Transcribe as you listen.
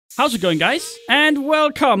How's it going, guys? And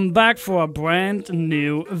welcome back for a brand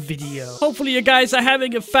new video. Hopefully you guys are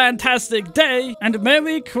having a fantastic day and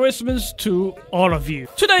Merry Christmas to all of you.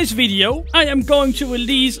 Today's video, I am going to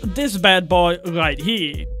release this bad boy right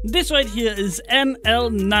here. This right here is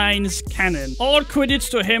NL9's cannon. All credits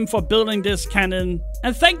to him for building this cannon.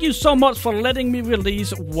 And thank you so much for letting me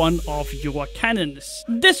release one of your cannons.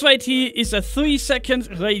 This right here is a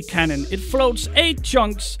 3-second raid cannon. It floats 8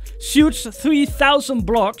 chunks, shoots 3000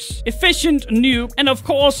 blocks, efficient nuke, and of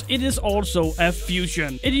course it is also a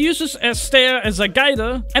fusion. It uses a stair as a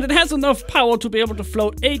guider, and it has enough power to be able to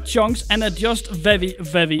float 8 chunks and adjust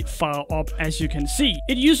very far up, as you can see.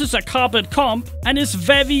 It uses a carpet comp and is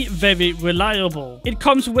very reliable. It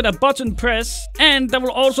comes with a button press, and there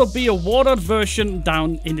will also be a watered version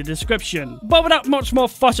down in the description. But without much more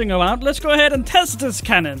fussing around, let's go ahead and test this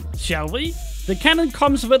cannon, shall we? The cannon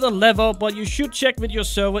comes with a lever, but you should check with your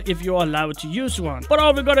server if you're allowed to use one. But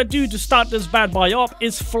all we gotta do to start this bad boy up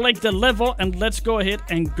is flick the lever, and let's go ahead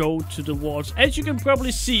and go to the walls. As you can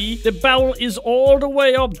probably see, the barrel is all the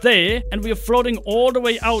way up there, and we are floating all the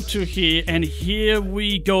way out to here. And here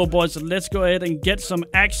we go, boys. Let's go ahead and get some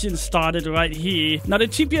action started right here. Now, the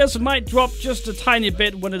TPS might drop just a tiny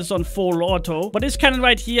bit when it is on full auto, but this cannon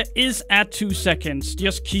right here is at 2 seconds.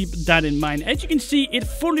 Just keep that in mind. As you can see, it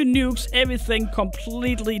fully nukes everything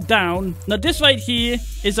completely down. Now this right here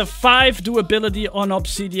is a 5 durability on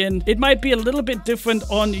Obsidian. It might be a little bit different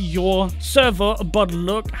on your server, but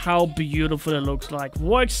look how beautiful it looks like.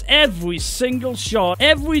 Works every single shot.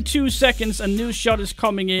 Every 2 seconds a new shot is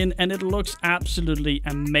coming in, and it looks absolutely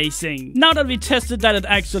amazing. Now that we tested that it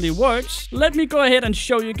actually works, let me go ahead and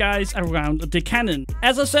show you guys around the cannon.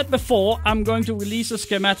 As I said before, I'm going to release a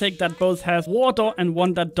schematic that both has water and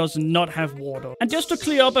one that does not have water. And just to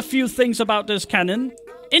clear up a few things about this cannon,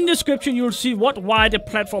 in the description you'll see why the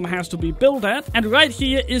platform has to be built at, and right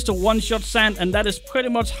here is the one-shot sand, and that is pretty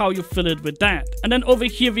much how you fill it with that. And then over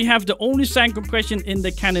here we have the only sand compression in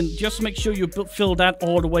the cannon. Just make sure you fill that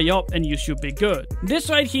all the way up and you should be good. This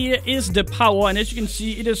right here is the power, and as you can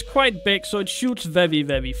see it is quite big, so it shoots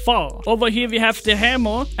very far. Over here we have the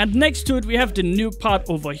hammer, and next to it we have the nuke part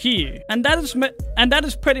over here. And that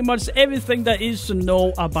is pretty much everything there is to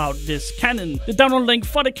know about this cannon. The download link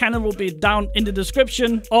for the cannon will be down in the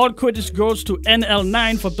description. All credits goes to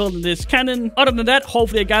NL9 for building this cannon. Other than that,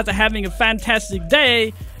 hopefully you guys are having a fantastic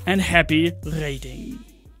day and happy raiding.